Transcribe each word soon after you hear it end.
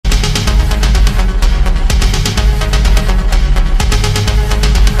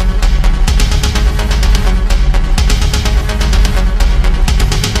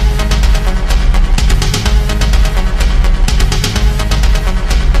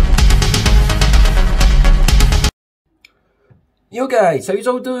Yo guys, how's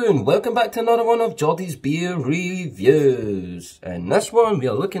all doing? Welcome back to another one of Jordy's beer reviews. And this one we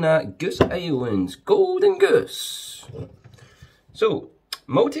are looking at Goose Island's Golden Goose. So,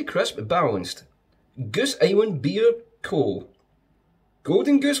 multi-crisp balanced Goose Island Beer Co.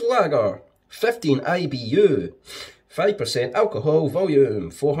 Golden Goose Lager, 15 IBU, 5% alcohol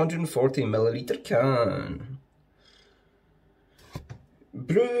volume, 440ml can.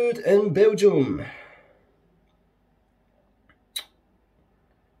 Brewed in Belgium.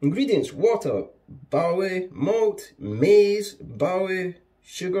 Ingredients: water, barley, malt, maize, barley,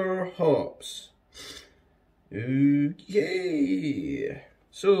 sugar, hops. Okay.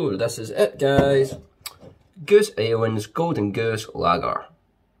 So this is it, guys. Goose Island's Golden Goose Lager.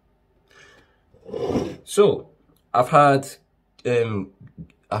 So I've had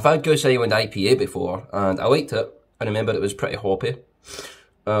Goose Island IPA before and I liked it. I remember it was pretty hoppy.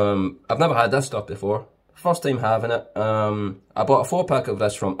 I've never had this stuff before. First time having it. I bought a 4-pack of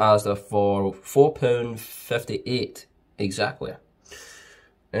this from Asda for £4.58 exactly.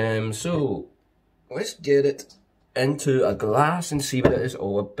 So let's get it into a glass and see what it is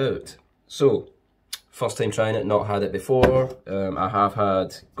all about. So first time trying it, not had it before. I have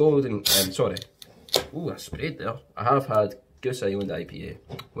had I sprayed there. I have had Goose Island IPA,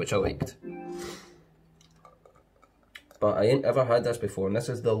 which I liked. But I ain't ever had this before, and this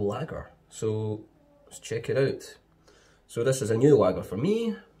is the lager. So let's check it out. So this is a new lager for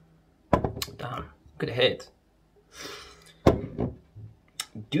me. Damn, good ahead.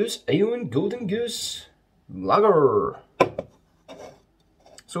 Goose Island Golden Goose Lager.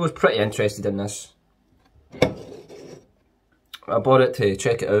 So I was pretty interested in this. I bought it to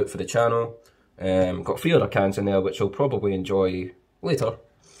check it out for the channel. Got 3 other cans in there which I'll probably enjoy later.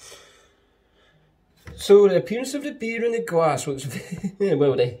 So the appearance of the beer in the glass looks,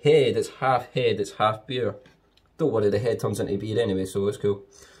 well, the head, it's half beer. Don't worry, the head turns into beer anyway, so it's cool.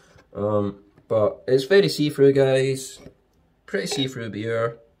 But it's very see-through, guys. Pretty see-through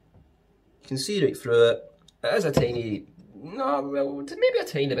beer. You can see right through it. It is a tiny, maybe a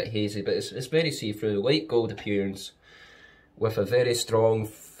tiny bit hazy, but it's very see-through. Light gold appearance with a very strong,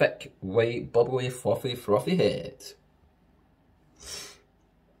 thick, white, bubbly, fluffy, frothy head.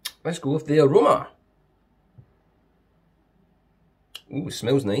 Let's go with the aroma. Ooh, it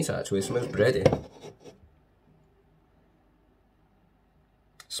smells nice actually, it smells bready.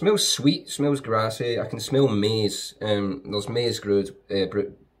 Smells sweet, smells grassy, I can smell maize. There's maize brewed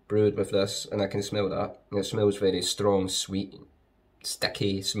with this, and I can smell that. And it smells very strong, sweet,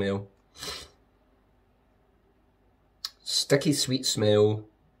 sticky smell. Sticky, sweet smell.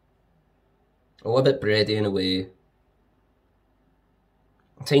 A little bit bready in a way.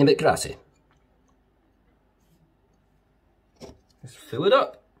 A tiny bit grassy. Let's fill it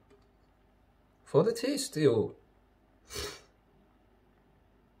up for the taste, yo.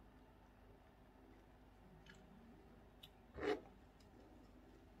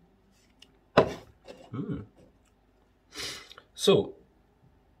 So,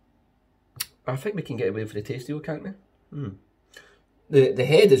 I think we can get away with the taste, can't we? The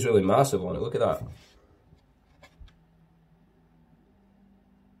head is really massive on it. Look at that.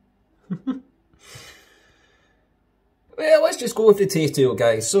 Well, let's just go with the taste,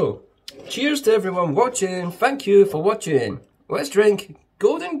 guys. So, cheers to everyone watching. Thank you for watching. Let's drink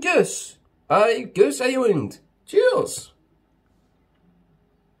Golden Goose by Goose Island. Cheers.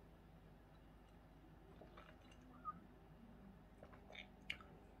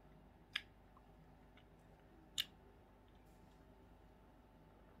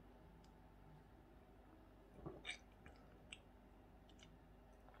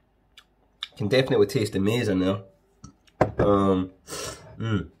 Can definitely taste the maize in there.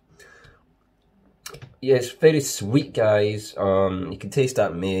 Yeah, it's very sweet, guys. You can taste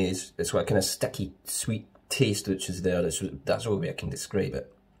that maize. It's got a kind of sticky, sweet taste which is there. That's the way I can describe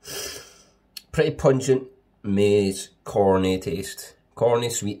it. Pretty pungent maize, corny taste. Corny,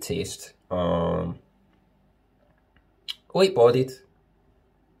 sweet taste. Light-bodied.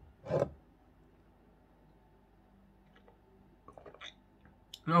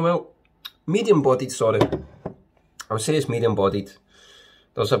 Oh well, medium-bodied, sorry. I would say it's medium-bodied.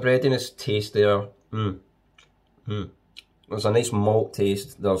 There's a breadiness taste there. There's a nice malt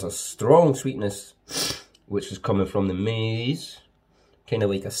taste. There's a strong sweetness, which is coming from the maize. Kind of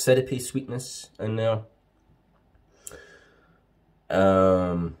like a syrupy sweetness in there.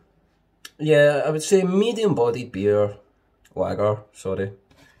 Yeah, I would say medium-bodied beer. Lager, sorry.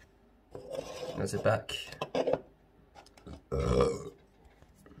 There's it back.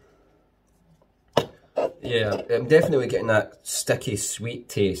 Yeah, I'm definitely getting that sticky, sweet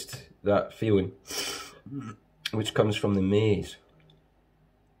taste, that feeling, which comes from the maize.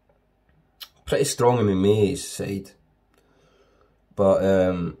 pretty strong on the maize side. But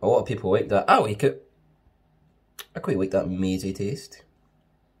a lot of people like that. I like it. I quite like that maizey taste.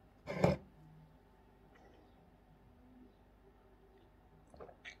 I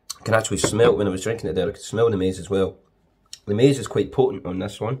can actually smell, when I was drinking it there, I could smell the maize as well. The maize is quite potent on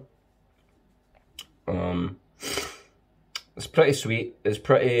this one. It's pretty sweet, it's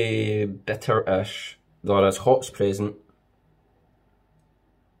pretty bitter-ish. There is hops present.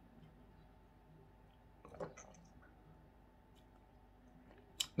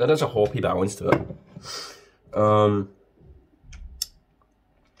 There is a hoppy balance to it.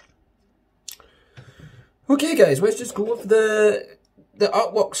 Okay guys, let's just go with the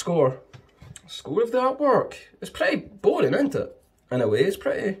artwork score. Score of the artwork. It's pretty boring, isn't it? In a way, it's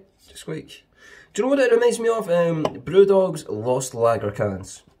pretty, just like... Do you know what it reminds me of? Brewdog's Lost Lager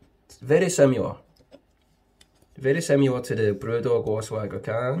cans. It's very similar. Very similar to the Brewdog Lost Lager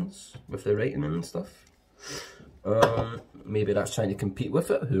cans, with the writing and stuff. Maybe that's trying to compete with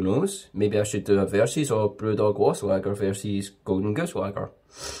it, who knows? Maybe I should do a versus of Brewdog Lost Lager versus Golden Goose Lager.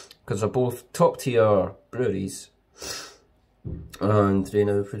 Because they're both top tier breweries. And they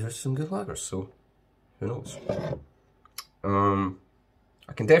now produce some good lagers, so who knows?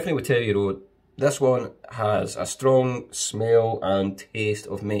 I can definitely tell you though, this one has a strong smell and taste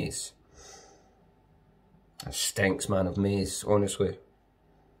of maize. It stinks, man, of maize, honestly.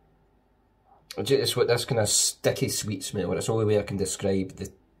 It's what this kind of sticky sweet smell. That's the only way I can describe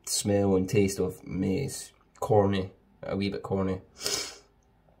the smell and taste of maize. Corny, a wee bit corny.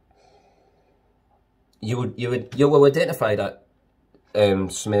 You will identify that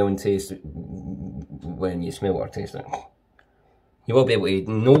smell and taste when you smell or taste it. You will be able to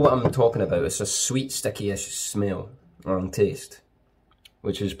know what I'm talking about. It's a sweet, sticky-ish smell and taste,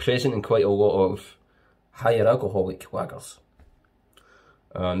 which is present in quite a lot of higher alcoholic lagers.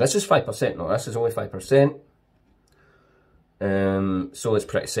 This is 5%, no, this is only 5%. So it's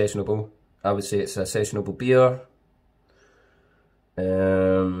pretty sessionable. I would say it's a sessionable beer.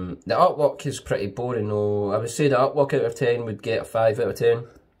 The artwork is pretty boring though. I would say the artwork out of 10 would get a 5 out of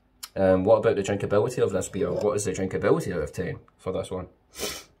 10. What about the drinkability of this beer? What is the drinkability out of 10 for this one?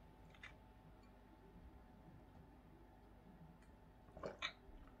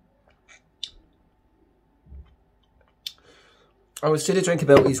 I would say the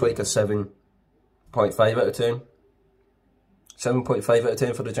drinkability is like a 7.5 out of 10. 7.5 out of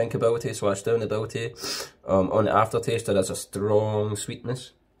 10 for the drinkability / downability. On the aftertaste, there is a strong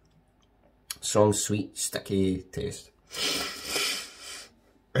sweetness. Strong, sweet, sticky taste.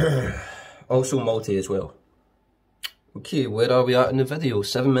 Also malty as well. Okay, where are we at in the video?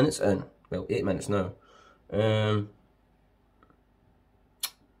 7 minutes in. Well, 8 minutes now.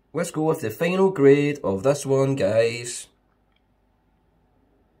 Let's go with the final grade of this one, guys.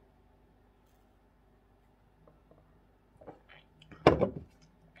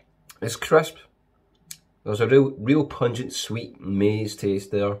 It's crisp. There's a real pungent, sweet maize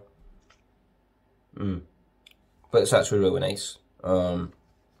taste there. But it's actually really nice.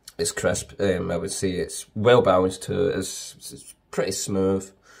 It's crisp. I would say it's well balanced too. It's pretty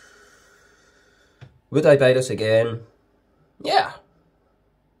smooth. Would I buy this again? Yeah.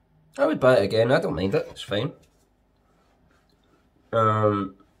 I would buy it again. I don't mind it. It's fine.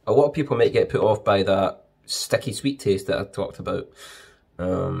 A lot of people might get put off by that sticky sweet taste that I talked about.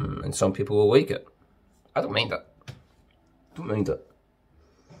 And some people will like it. I don't mind it. Don't mind it.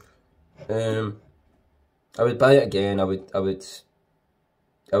 I would buy it again. I would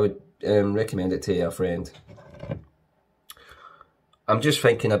recommend it to a friend. I'm just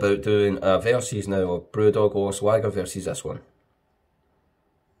thinking about doing a versus now of Brewdog Lost Lager versus this one.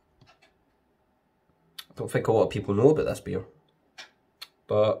 I don't think a lot of people know about this beer,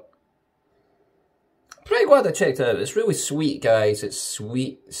 but pretty glad I checked it out. It's really sweet, guys. It's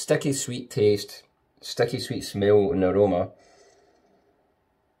sweet, sticky sweet taste, sticky sweet smell and aroma.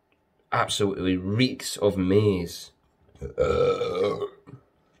 Absolutely reeks of maize.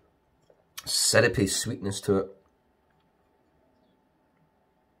 Syrupy sweetness to it.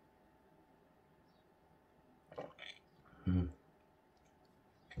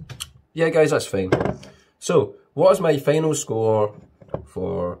 Yeah, guys, that's fine. So, what is my final score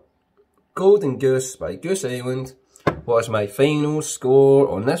for Golden Goose by Goose Island? What is my final score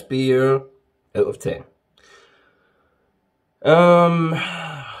on this beer out of 10?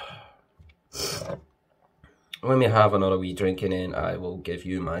 Let me have another wee drink and then I will give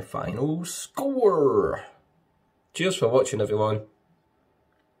you my final score. Cheers for watching, everyone.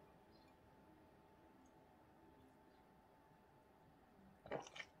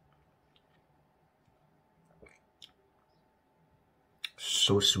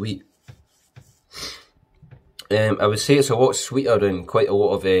 So sweet. I would say it's a lot sweeter than quite a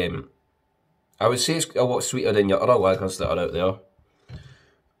lot of, I would say it's a lot sweeter than your other lagers that are out there.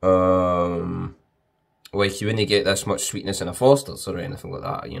 Like you wouldn't get this much sweetness in a Foster's or anything like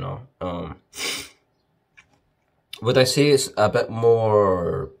that, you know. Would I say it's a bit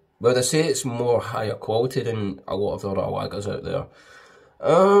more, would I say it's more higher quality than a lot of the other lagers out there?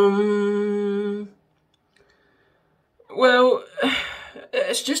 Well,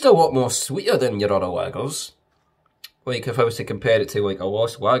 it's just a lot more sweeter than your other lagers. Like, if I was to compare it to, like, a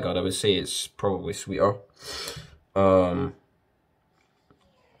Lost Lager, I would say it's probably sweeter.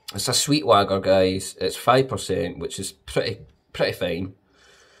 It's a sweet lager, guys. It's 5%, which is pretty fine.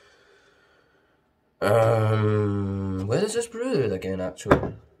 Where is this brewed again,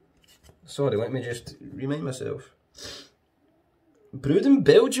 actually? Sorry, let me just remind myself. Brewed in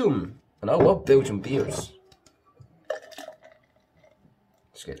Belgium, and I love Belgian beers.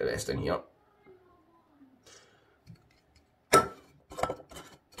 Let's get the rest in here.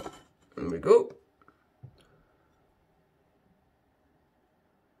 There we go.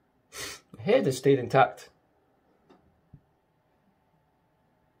 The head has stayed intact.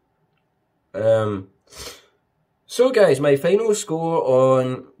 So guys, my final score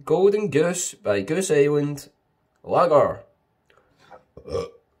on Golden Goose by Goose Island Lager.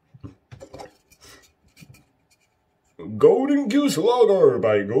 Golden Goose Lager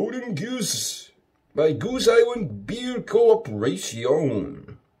by Goose Island Beer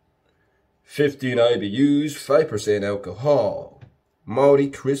Corporation. 15 IBUs, 5% alcohol.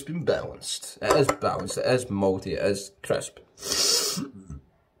 Malty, crisp and balanced. It is balanced, it is malty, it is crisp.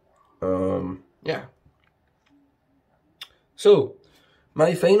 Yeah. So,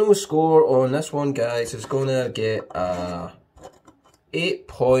 my final score on this one, guys, is gonna get a 8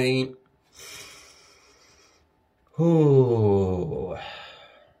 point. Ooh.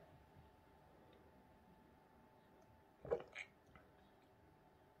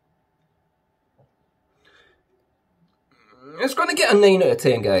 It's gonna get a 9 out of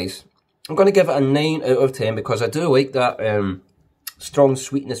 10, guys. I'm gonna give it a 9 out of 10 because I do like that strong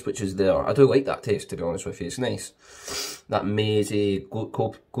sweetness which is there. I do like that taste, to be honest with you. It's nice. That mazy,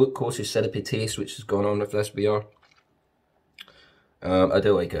 glucose syrupy taste which is going on with this beer. I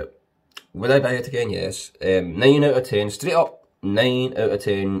do like it. Would I buy it again? Yes. 9 out of 10. Straight up 9 out of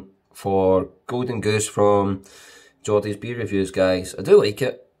 10 for Golden Goose from Jordy's Beer Reviews, guys. I do like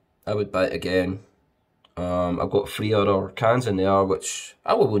it. I would buy it again. I've got 3 other cans in there which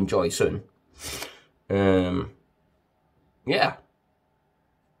I will enjoy soon. Yeah.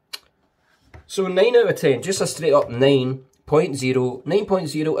 So 9 out of 10, just a straight up 9.0,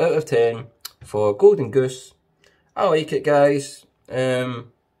 9.0 out of 10 for Golden Goose. I like it, guys. I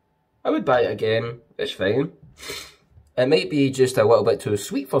would buy it again, it's fine. It might be just a little bit too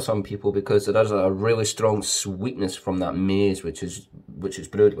sweet for some people because there is a really strong sweetness from that maize which is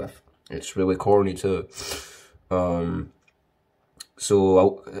brewed with. It's really corny too.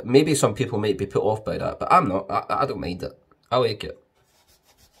 So maybe some people might be put off by that, but I'm not. I don't mind it. I like it.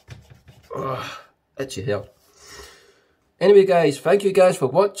 Ugh, itchy hair. Anyway, guys, thank you guys for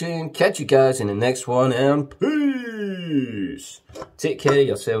watching. Catch you guys in the next one, and peace. Take care of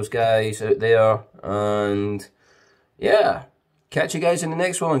yourselves, guys, out there, and yeah. Catch you guys in the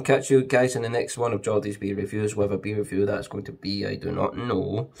next one. Catch you guys in the next one of Jordy's Beer Reviews. Whatever beer review that's going to be, I do not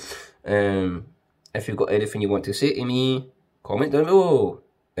know. If you've got anything you want to say to me, comment down below.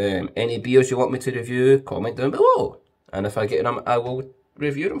 Any beers you want me to review, comment down below. And if I get them, I will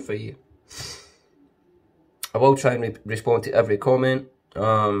review them for you. I will try and respond to every comment,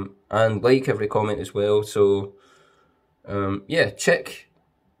 and like every comment as well. So, yeah, check.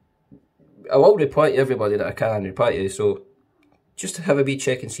 I will reply to everybody that I can reply to. So, just to have a wee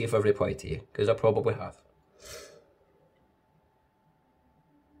check and see if I've replied to you, because I probably have.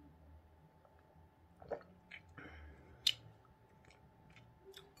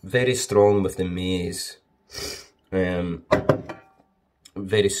 Very strong with the maize.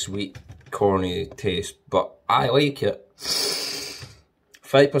 Very sweet, corny taste, but I like it.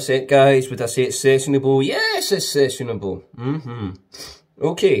 5%, guys. Would I say it's sessionable? Yes, it's sessionable.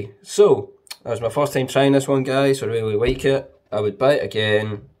 Okay, so that was my first time trying this one, guys. I really like it. I would buy it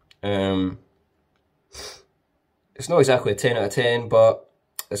again. It's not exactly a 10 out of 10, but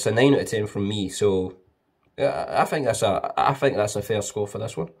it's a 9 out of 10 from me. So I think that's a fair score for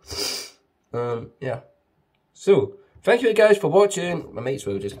this one. Yeah. So thank you guys for watching. I might as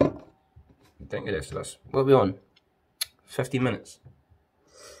well just drink the rest of this. What are we on? 15 minutes.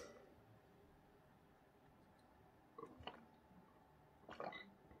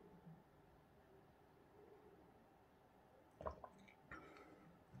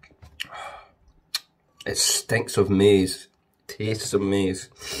 It stinks of maize, tastes of maize.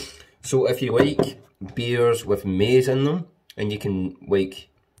 So if you like beers with maize in them, and you can like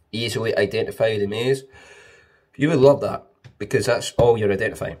easily identify the maize, you would love that, because that's all you're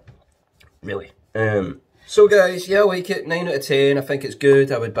identifying, really. So guys, yeah, I like it. 9 out of 10. I think it's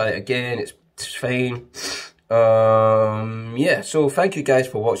good. I would buy it again. It's fine. Yeah, so thank you guys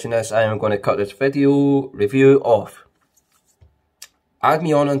for watching this. I am going to cut this video review off. Add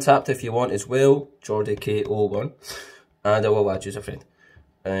me on Untapped if you want as well, Jordy K01, and I will add you as a friend.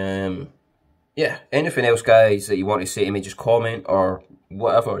 Yeah, anything else, guys, that you want to say to me, just comment or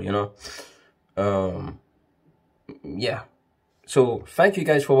whatever, you know. Yeah. So, thank you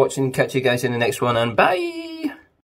guys for watching. Catch you guys in the next one, and bye!